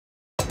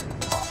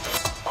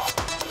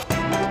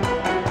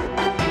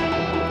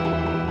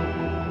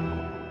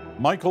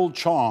Michael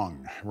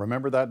Chong,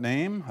 remember that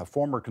name? A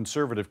former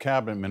Conservative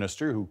cabinet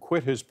minister who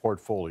quit his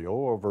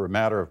portfolio over a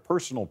matter of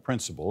personal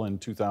principle in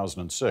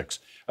 2006.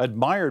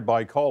 Admired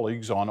by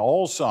colleagues on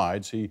all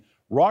sides, he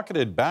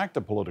rocketed back to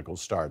political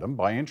stardom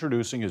by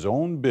introducing his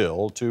own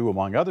bill to,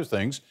 among other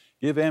things,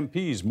 give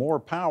MPs more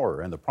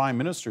power and the Prime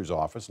Minister's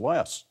office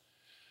less.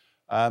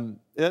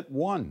 It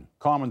won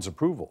Commons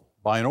approval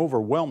by an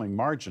overwhelming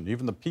margin.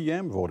 Even the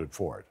PM voted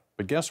for it.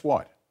 But guess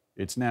what?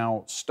 It's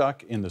now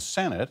stuck in the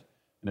Senate.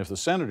 And if the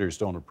senators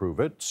don't approve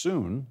it,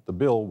 soon the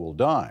bill will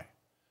die.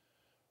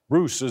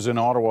 Bruce is in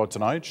Ottawa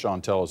tonight,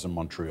 Chantal is in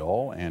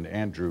Montreal, and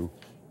Andrew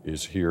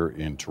is here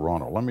in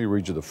Toronto. Let me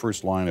read you the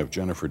first line of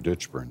Jennifer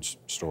Ditchburn's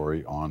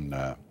story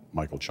on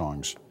Michael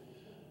Chong's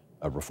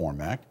Reform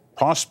Act.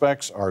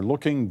 Prospects are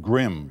looking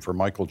grim for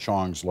Michael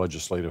Chong's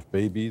legislative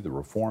baby, the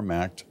Reform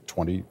Act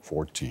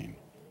 2014.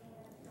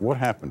 What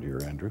happened here,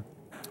 Andrew?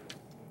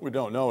 We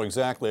don't know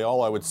exactly.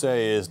 All I would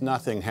say is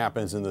nothing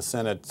happens in the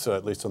Senate,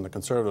 at least on the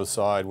Conservative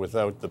side,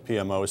 without the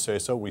PMO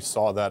say-so. We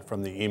saw that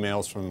from the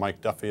emails from Mike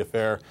Duffy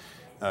affair.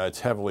 It's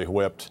heavily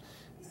whipped.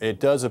 It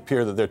does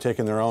appear that they're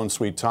taking their own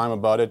sweet time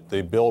about it.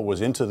 The bill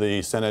was into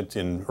the Senate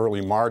in early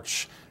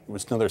March. It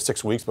was another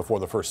 6 weeks before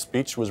the first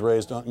speech was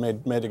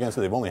made against it.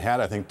 They've only had,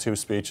 I think, 2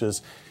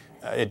 speeches.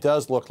 It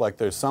does look like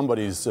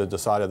somebody's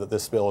decided that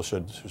this bill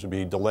should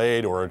be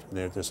delayed, or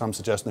there's some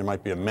suggestion there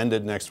might be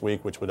amended next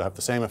week, which would have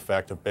the same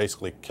effect of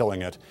basically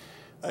killing it.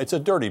 It's a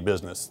dirty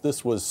business.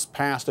 This was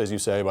passed, as you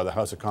say, by the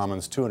House of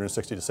Commons,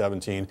 260 to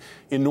 17.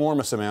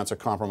 Enormous amounts of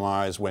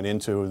compromise went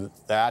into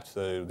that.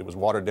 It was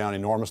watered down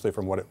enormously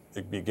from what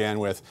it began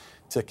with.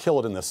 To kill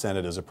it in the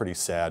Senate is a pretty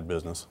sad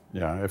business.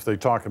 Yeah, if they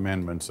talk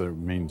amendments, it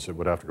means it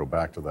would have to go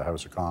back to the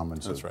House of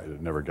Commons. That's right.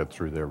 It'd never get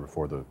through there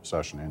before the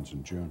session ends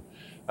in June.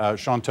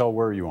 Chantal,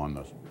 where are you on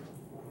this?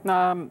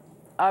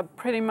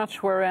 Pretty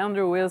much where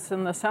Andrew is,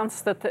 in the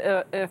sense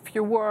that if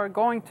you were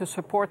going to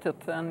support it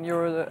and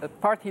you're the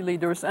party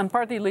leaders, and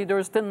party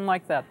leaders didn't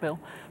like that bill,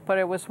 but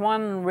it was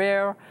one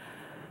rare,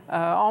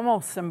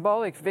 almost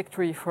symbolic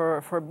victory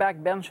for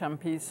backbench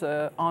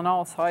MPs on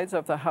all sides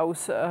of the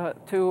House,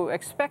 to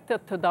expect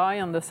it to die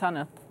in the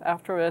Senate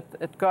after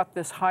it got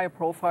this high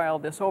profile,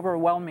 this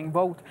overwhelming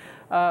vote,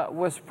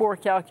 was poor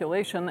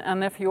calculation.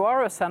 And if you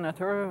are a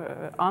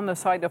senator on the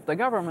side of the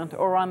government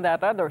or on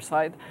that other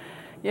side,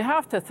 you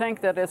have to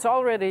think that it's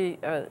already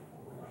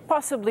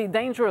possibly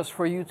dangerous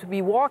for you to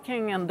be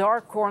walking in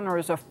dark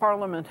corners of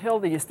Parliament Hill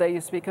these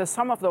days, because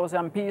some of those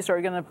MPs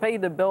are going to pay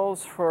the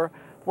bills for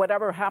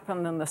whatever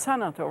happened in the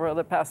Senate over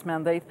the past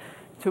mandate,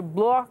 to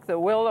block the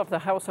will of the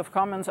House of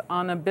Commons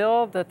on a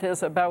bill that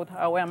is about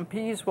how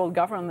MPs will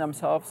govern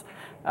themselves.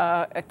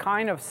 It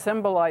kind of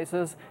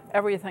symbolizes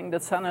everything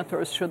that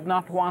senators should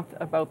not want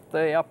about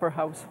the upper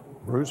house.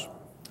 Bruce?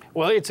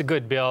 Well, it's a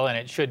good bill and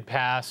it should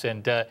pass.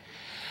 And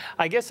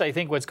I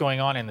think what's going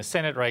on in the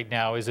Senate right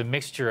now is a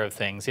mixture of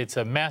things. It's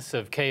a mess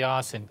of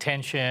chaos and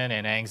tension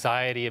and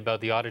anxiety about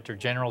the Auditor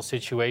General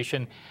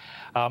situation.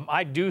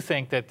 I do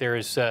think that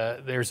there's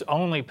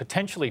only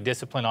potentially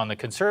discipline on the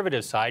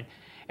Conservative side,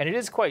 and it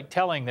is quite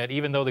telling that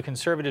even though the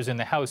Conservatives in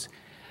the House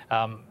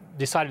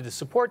decided to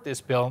support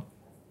this bill,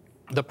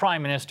 the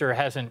Prime Minister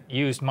hasn't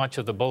used much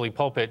of the bully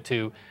pulpit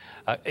to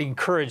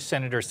encourage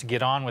senators to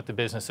get on with the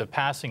business of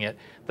passing it.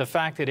 The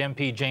fact that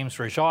MP James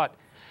Rajat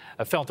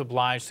felt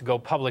obliged to go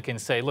public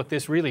and say, look,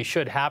 this really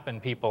should happen,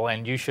 people,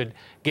 and you should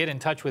get in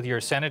touch with your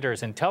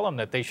senators and tell them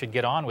that they should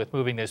get on with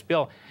moving this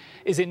bill,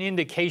 is an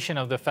indication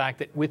of the fact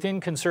that within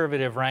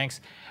Conservative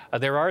ranks,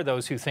 there are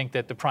those who think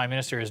that the Prime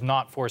Minister is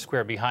not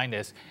foursquare behind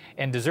this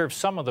and deserves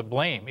some of the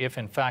blame if,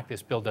 in fact,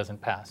 this bill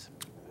doesn't pass.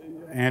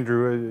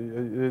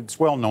 Andrew, it's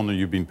well known that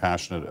you've been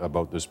passionate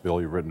about this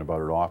bill. You've written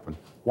about it often.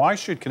 Why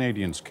should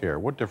Canadians care?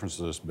 What difference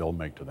does this bill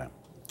make to them?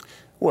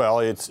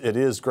 Well, it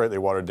is greatly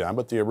watered down,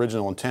 but the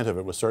original intent of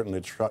it was certainly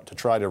to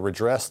try to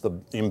redress the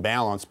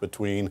imbalance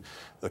between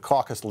the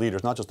caucus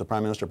leaders, not just the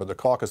Prime Minister, but the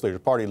caucus leaders,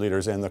 party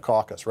leaders, and the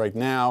caucus. Right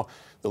now,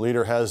 the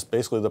leader has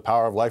basically the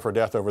power of life or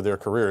death over their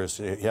careers.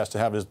 They have to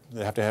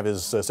have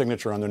his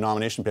signature on their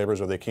nomination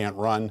papers or they can't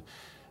run.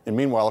 And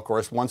meanwhile, of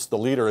course, once the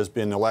leader has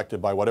been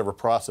elected by whatever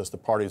process the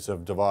parties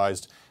have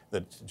devised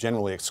that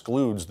generally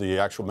excludes the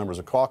actual members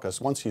of caucus,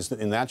 once he's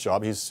in that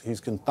job, he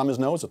can thumb his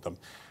nose at them.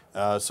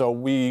 So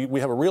we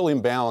have a real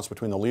imbalance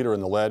between the leader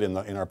and the led in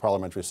our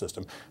parliamentary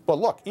system. But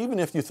look, even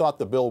if you thought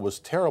the bill was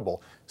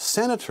terrible,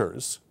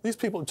 senators, these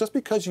people, just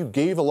because you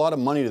gave a lot of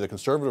money to the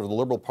Conservative or the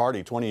Liberal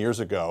Party 20 years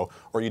ago,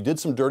 or you did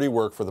some dirty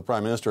work for the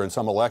Prime Minister in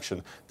some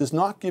election, does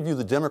not give you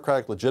the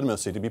democratic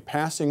legitimacy to be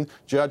passing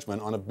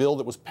judgment on a bill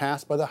that was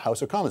passed by the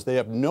House of Commons. They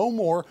have no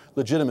more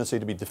legitimacy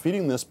to be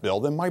defeating this bill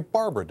than my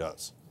barber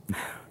does.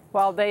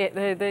 Well,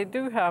 they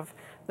do have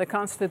the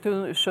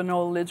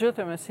constitutional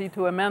legitimacy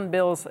to amend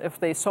bills if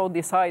they so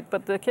decide.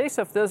 But the case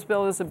of this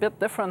bill is a bit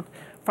different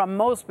from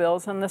most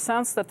bills in the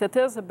sense that it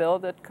is a bill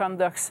that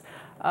conducts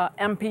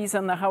MPs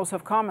in the House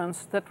of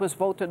Commons that was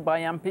voted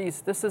by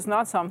MPs. This is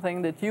not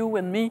something that you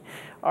and me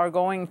are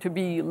going to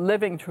be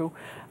living through.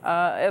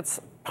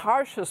 It's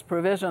harshest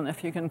provision,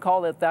 if you can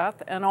call it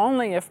that, and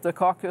only if the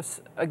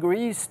caucus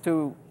agrees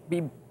to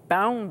be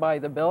bound by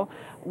the bill,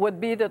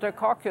 would be that the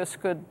caucus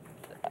could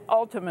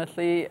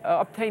ultimately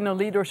obtain a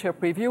leadership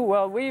review.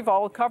 Well, we've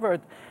all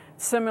covered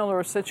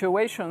similar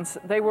situations.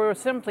 They were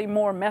simply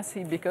more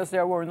messy because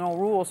there were no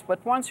rules. But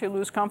once you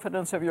lose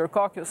confidence of your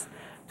caucus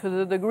to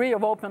the degree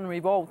of open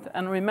revolt,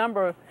 and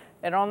remember,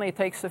 it only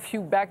takes a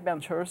few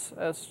backbenchers,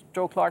 as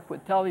Joe Clark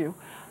would tell you,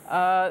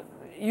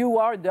 you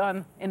are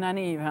done in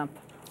any event.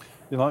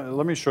 You know,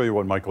 let me show you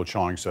what Michael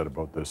Chong said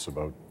about this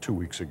about 2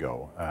 weeks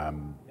ago,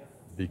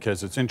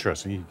 because it's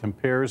interesting. He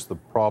compares the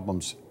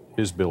problems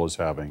his bill is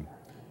having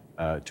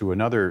to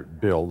another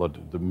bill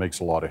that makes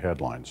a lot of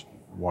headlines.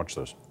 Watch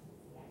this.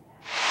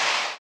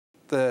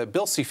 The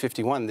Bill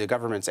C-51, the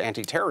government's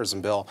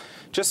anti-terrorism bill,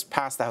 just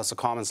passed the House of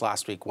Commons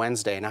last week,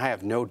 Wednesday, and I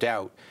have no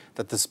doubt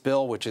that this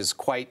bill, which is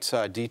quite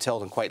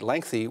detailed and quite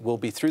lengthy, will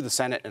be through the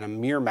Senate in a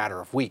mere matter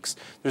of weeks.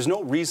 There's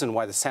no reason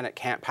why the Senate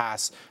can't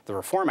pass the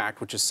Reform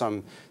Act, which is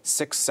some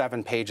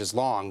 6-7 pages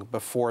long,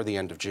 before the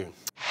end of June.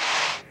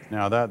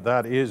 Now,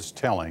 that is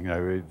telling.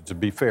 To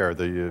be fair,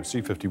 the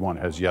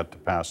C-51 has yet to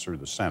pass through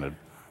the Senate,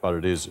 but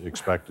it is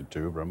expected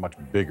to, but a much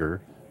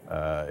bigger,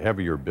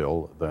 heavier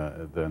bill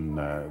than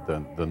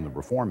the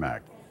Reform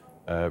Act.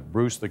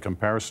 Bruce, the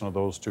comparison of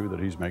those two that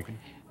he's making?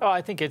 Oh,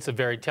 I think it's a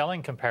very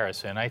telling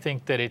comparison. I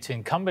think that it's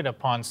incumbent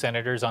upon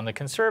senators on the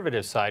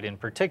Conservative side in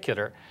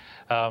particular.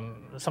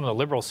 Some of the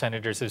Liberal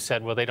senators have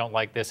said, well, they don't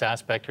like this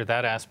aspect or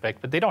that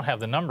aspect, but they don't have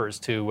the numbers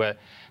to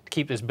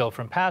keep this bill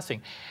from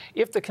passing.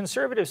 If the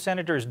Conservative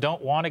senators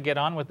don't want to get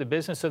on with the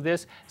business of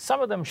this,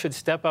 some of them should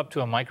step up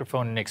to a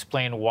microphone and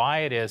explain why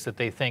it is that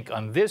they think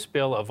on this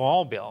bill of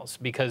all bills,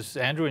 because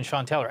Andrew and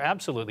Chantal are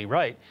absolutely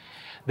right,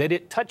 that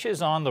it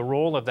touches on the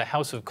role of the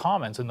House of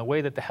Commons and the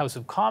way that the House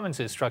of Commons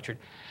is structured.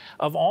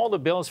 Of all the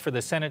bills for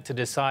the Senate to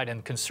decide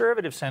and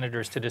Conservative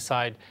senators to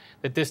decide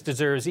that this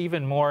deserves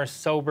even more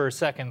sober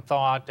second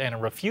thought and a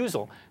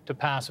refusal to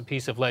pass a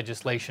piece of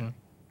legislation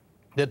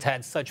that's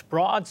had such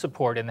broad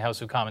support in the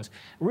House of Commons,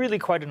 really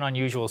quite an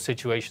unusual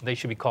situation. They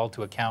should be called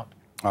to account.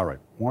 All right.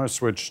 I want to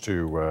switch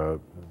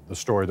to the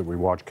story that we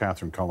watched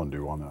Catherine Cullen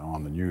do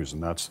on the news,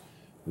 and that's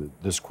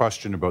this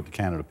question about the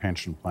Canada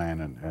Pension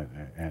Plan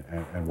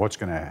and what's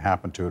going to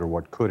happen to it, or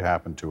what could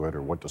happen to it,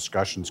 or what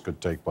discussions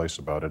could take place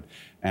about it,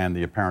 and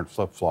the apparent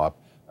flip-flop,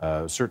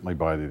 certainly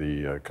by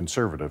the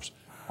Conservatives,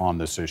 on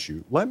this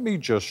issue. Let me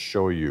just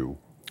show you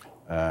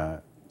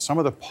some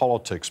of the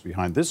politics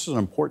behind this. Is an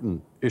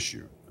important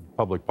issue, a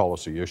public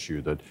policy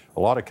issue that a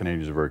lot of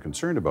Canadians are very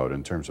concerned about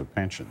in terms of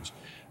pensions.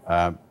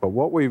 But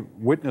what we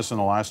witnessed in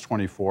the last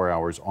 24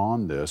 hours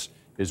on this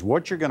is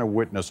what you're going to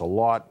witness a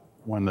lot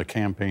when the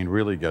campaign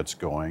really gets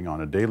going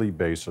on a daily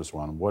basis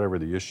on whatever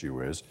the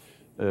issue is.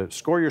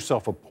 Score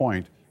yourself a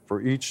point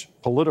for each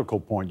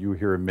political point you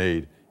hear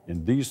made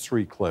in these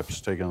 3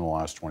 clips taken in the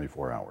last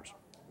 24 hours.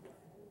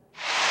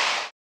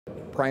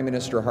 Prime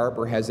Minister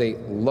Harper has a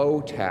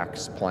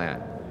low-tax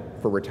plan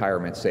for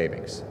retirement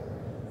savings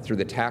through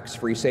the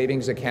tax-free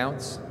savings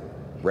accounts,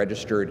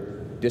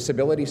 registered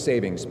disability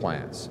savings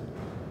plans,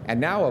 and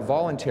now a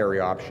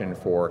voluntary option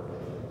for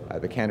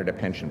the Canada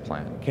Pension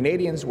Plan.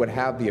 Canadians would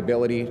have the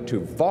ability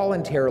to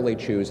voluntarily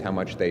choose how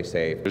much they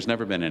save. There's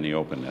never been any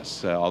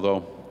openness,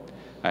 although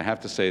I have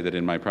to say that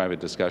in my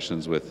private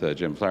discussions with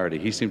Jim Flaherty,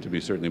 he seemed to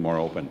be certainly more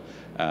open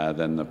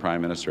than the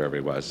Prime Minister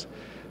ever was.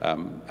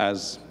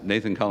 As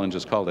Nathan Cullen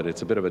just called it,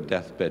 it's a bit of a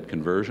deathbed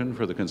conversion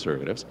for the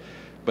Conservatives,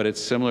 but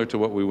it's similar to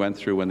what we went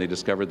through when they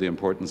discovered the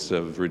importance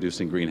of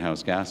reducing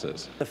greenhouse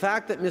gases. The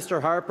fact that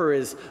Mr. Harper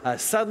is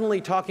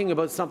suddenly talking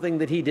about something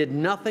that he did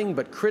nothing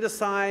but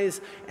criticize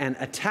and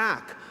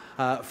attack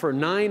for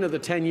 9 of the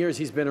 10 years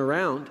he's been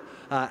around,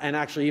 and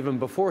actually even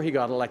before he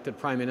got elected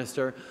Prime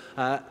Minister,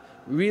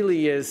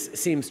 really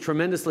seems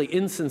tremendously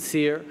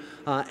insincere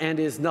and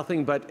is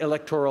nothing but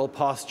electoral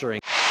posturing.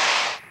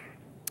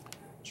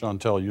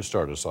 Chantal, you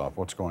start us off.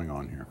 What's going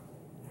on here?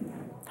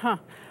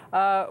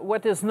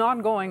 What is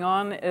not going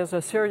on is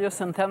a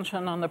serious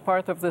intention on the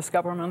part of this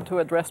government to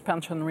address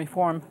pension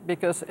reform,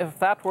 because if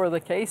that were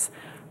the case,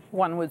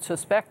 one would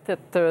suspect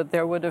that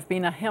there would have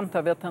been a hint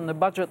of it in the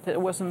budget.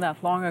 It wasn't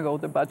that long ago,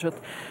 the budget.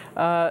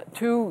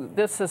 2,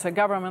 this is a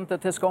government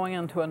that is going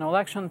into an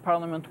election.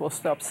 Parliament will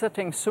stop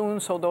sitting soon,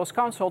 so those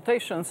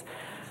consultations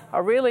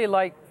are really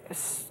like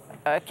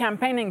a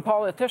campaigning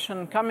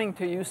politician coming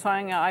to you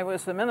saying, I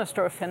was the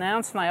Minister of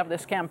Finance and I have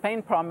this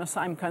campaign promise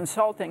I'm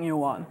consulting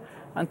you on.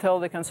 Until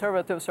the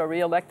Conservatives are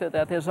re-elected,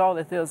 that is all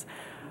it is.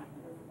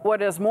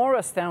 What is more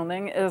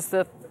astounding is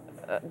that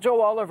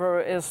Joe Oliver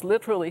is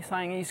literally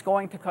saying he's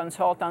going to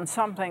consult on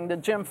something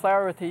that Jim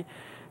Flaherty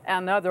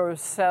and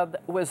others said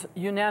was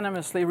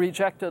unanimously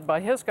rejected by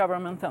his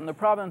government and the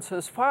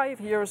provinces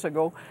 5 years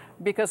ago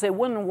because it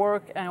wouldn't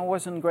work and it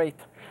wasn't great.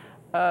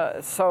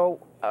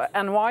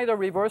 And why the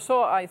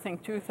reversal? I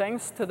think 2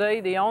 things.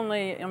 Today, the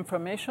only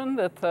information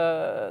that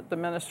the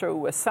minister who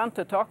was sent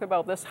to talk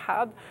about this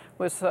had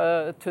was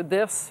to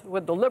this,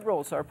 what the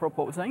Liberals are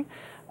proposing.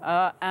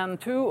 And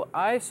 2,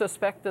 I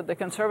suspect that the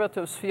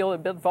Conservatives feel a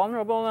bit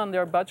vulnerable on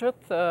their budget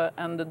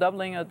and the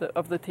doubling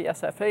of the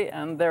TSFA,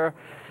 and they're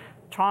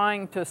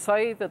trying to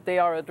say that they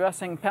are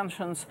addressing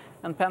pensions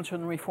and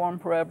pension reform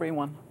for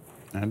everyone.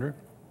 Andrew?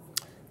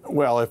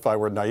 Well, if I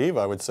were naive,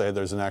 I would say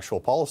there's an actual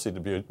policy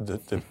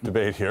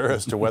debate here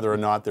as to whether or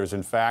not there's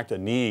in fact a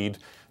need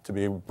to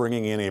be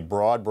bringing in a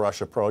broad brush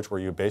approach where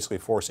you basically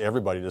force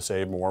everybody to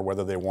save more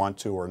whether they want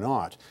to or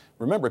not.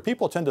 Remember,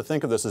 people tend to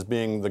think of this as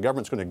being the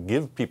government's going to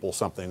give people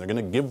something. They're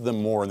going to give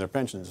them more in their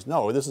pensions.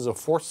 No, this is a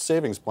forced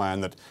savings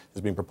plan that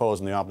is being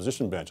proposed in the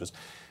opposition benches.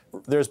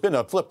 There's been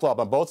a flip-flop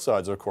on both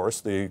sides, of course.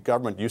 The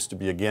government used to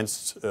be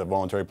against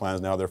voluntary plans,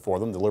 now they're for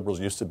them. The Liberals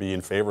used to be in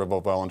favor of a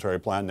voluntary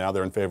plan, now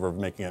they're in favor of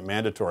making it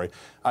mandatory.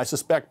 I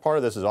suspect part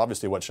of this is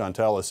obviously what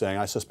Chantal is saying.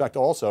 I suspect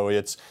also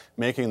it's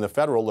making the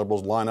federal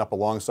Liberals line up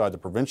alongside the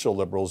provincial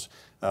Liberals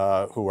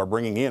who are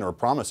bringing in or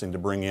promising to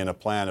bring in a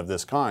plan of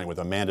this kind with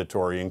a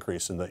mandatory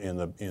increase in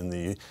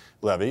the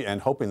levy,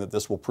 and hoping that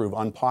this will prove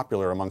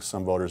unpopular amongst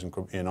some voters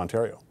in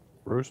Ontario.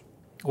 Bruce?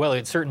 Well,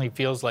 it certainly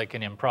feels like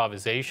an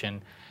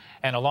improvisation.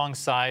 And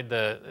alongside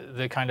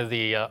the kind of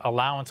the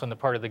allowance on the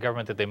part of the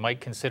government that they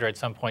might consider at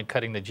some point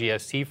cutting the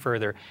GST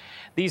further,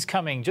 these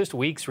coming just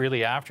weeks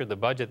really after the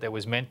budget that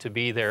was meant to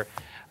be their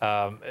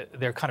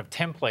kind of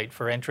template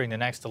for entering the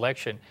next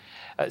election,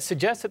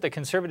 suggests that the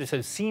Conservatives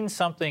have seen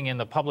something in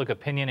the public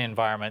opinion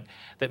environment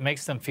that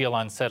makes them feel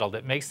unsettled.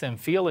 It makes them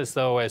feel as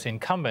though, as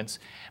incumbents,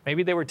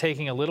 maybe they were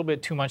taking a little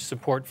bit too much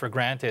support for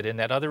granted, and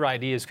that other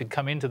ideas could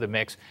come into the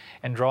mix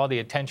and draw the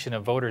attention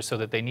of voters so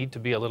that they need to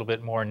be a little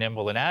bit more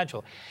nimble and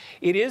agile.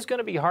 It is going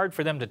to be hard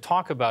for them to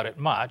talk about it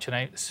much, and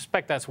I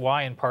suspect that's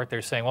why, in part,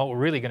 they're saying, well, what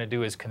we're really going to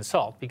do is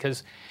consult,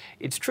 because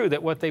it's true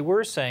that what they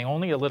were saying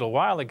only a little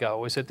while ago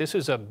was that this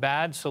is a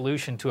bad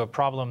solution to a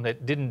problem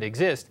that didn't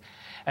exist.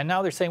 And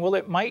now they're saying, well,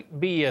 it might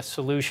be a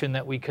solution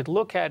that we could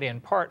look at in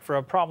part for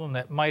a problem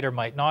that might or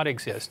might not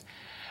exist.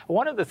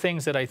 One of the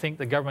things that I think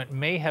the government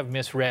may have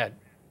misread,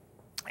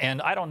 and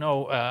I don't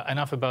know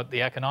enough about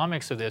the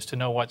economics of this to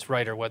know what's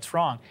right or what's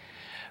wrong,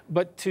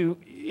 but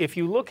if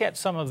you look at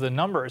some of the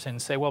numbers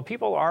and say, well,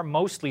 people are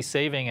mostly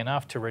saving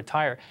enough to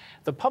retire,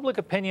 the public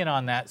opinion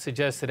on that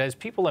suggests that as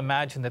people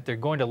imagine that they're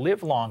going to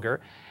live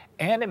longer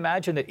and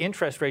imagine that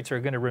interest rates are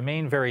going to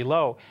remain very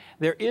low,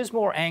 there is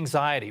more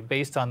anxiety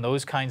based on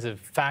those kinds of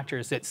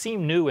factors that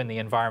seem new in the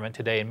environment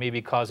today and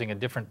maybe causing a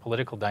different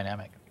political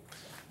dynamic.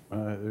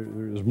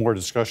 There's more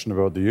discussion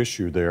about the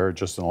issue there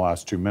just in the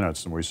last 2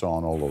 minutes than we saw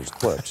in all those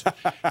clips.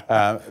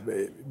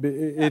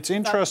 It's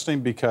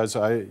interesting because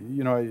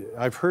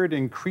I've heard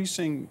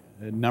increasing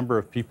number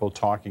of people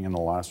talking in the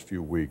last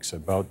few weeks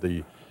about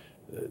the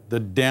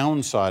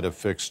downside of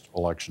fixed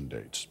election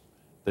dates,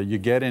 that you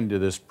get into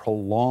this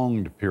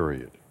prolonged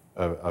period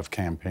of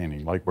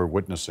campaigning like we're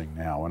witnessing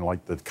now, and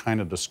like the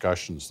kind of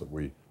discussions that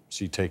we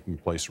see taking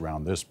place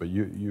around this, but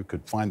you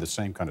could find the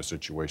same kind of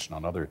situation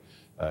on other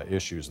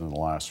issues in the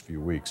last few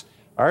weeks.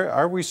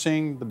 Are we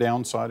seeing the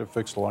downside of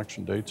fixed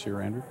election dates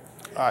here, Andrew?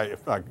 I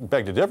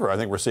beg to differ. I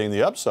think we're seeing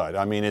the upside.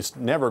 I mean, it's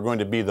never going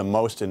to be the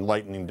most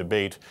enlightening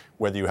debate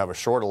whether you have a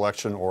short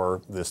election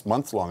or this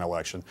month-long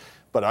election.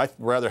 But I'd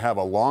rather have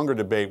a longer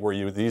debate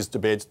where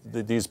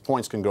these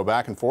points can go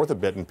back and forth a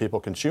bit and people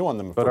can chew on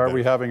them. But are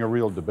we having a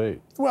real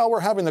debate? Well, we're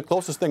having the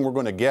closest thing we're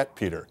going to get,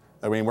 Peter.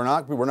 I mean, we're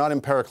not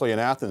empirically in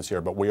Athens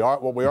here, but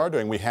what we are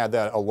doing, we had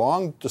a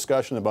long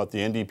discussion about the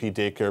NDP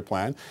daycare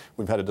plan.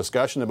 We've had a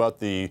discussion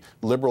about the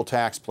Liberal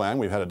tax plan.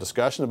 We've had a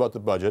discussion about the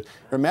budget.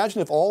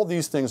 Imagine if all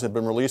these things had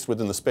been released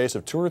within the space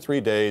of 2 or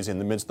 3 days in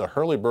the midst of the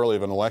hurly-burly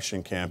of an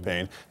election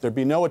campaign. There'd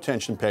be no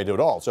attention paid to it at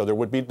all. So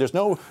there's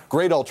no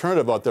great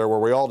alternative out there where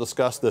we all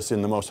discuss this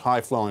in the most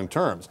high-flowing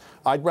terms.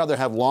 I'd rather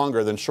have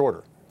longer than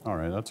shorter. All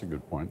right, that's a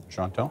good point.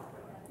 Chantal?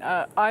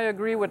 I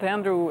agree with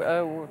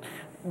Andrew.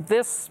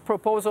 This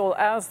proposal,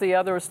 as the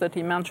others that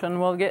he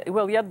mentioned, will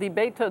get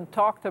debated,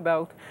 talked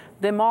about,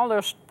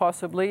 demolished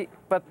possibly,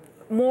 but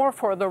more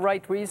for the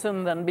right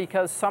reason than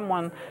because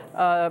someone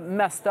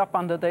messed up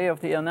on the day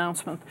of the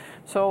announcement.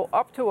 So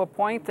up to a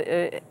point,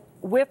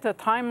 with the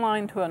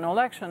timeline to an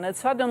election, it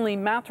suddenly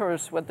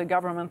matters what the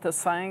government is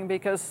saying,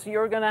 because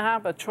you're going to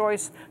have a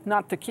choice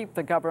not to keep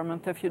the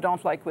government if you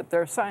don't like what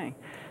they're saying.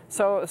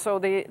 So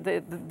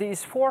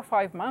these 4 or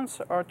 5 months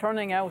are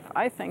turning out,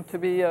 I think, to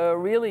be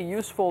really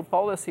useful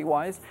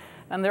policy-wise,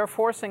 and they're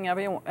forcing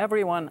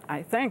everyone,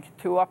 I think,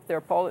 to up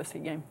their policy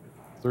game.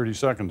 30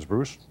 seconds,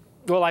 Bruce.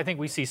 Well, I think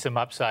we see some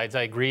upsides.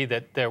 I agree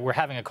that we're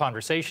having a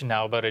conversation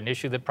now about an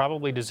issue that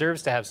probably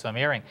deserves to have some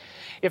airing.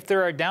 If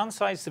there are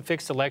downsides to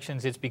fixed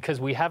elections, it's because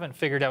we haven't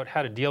figured out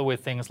how to deal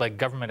with things like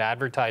government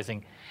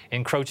advertising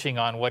encroaching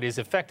on what is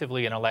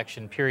effectively an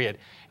election period.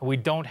 And we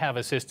don't have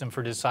a system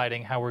for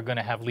deciding how we're going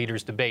to have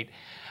leaders debates.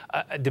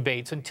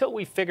 Until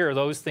we figure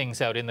those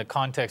things out in the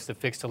context of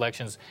fixed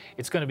elections,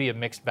 it's going to be a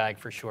mixed bag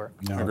for sure.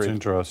 No, it's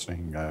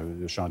interesting.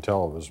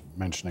 Chantal was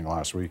mentioning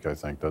last week, I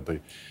think,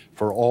 that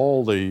for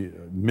all the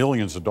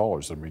millions of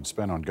dollars that have been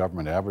spent on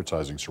government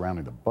advertising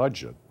surrounding the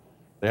budget,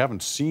 they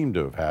haven't seemed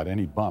to have had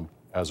any bump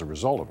as a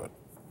result of it.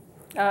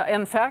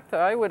 In fact,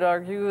 I would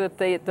argue that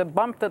the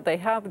bump that they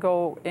had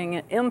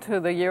going into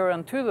the year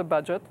and to the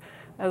budget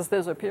has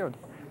disappeared.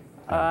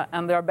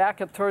 and they're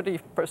back at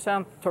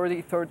 30%,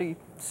 30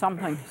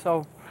 something.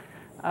 So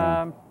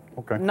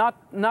okay.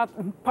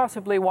 not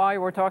possibly why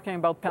we're talking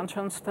about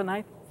pensions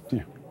tonight.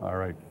 Yeah. All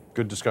right.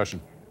 Good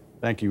discussion.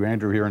 Thank you,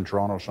 Andrew here in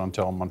Toronto,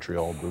 Chantal in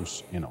Montreal,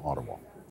 Bruce in Ottawa.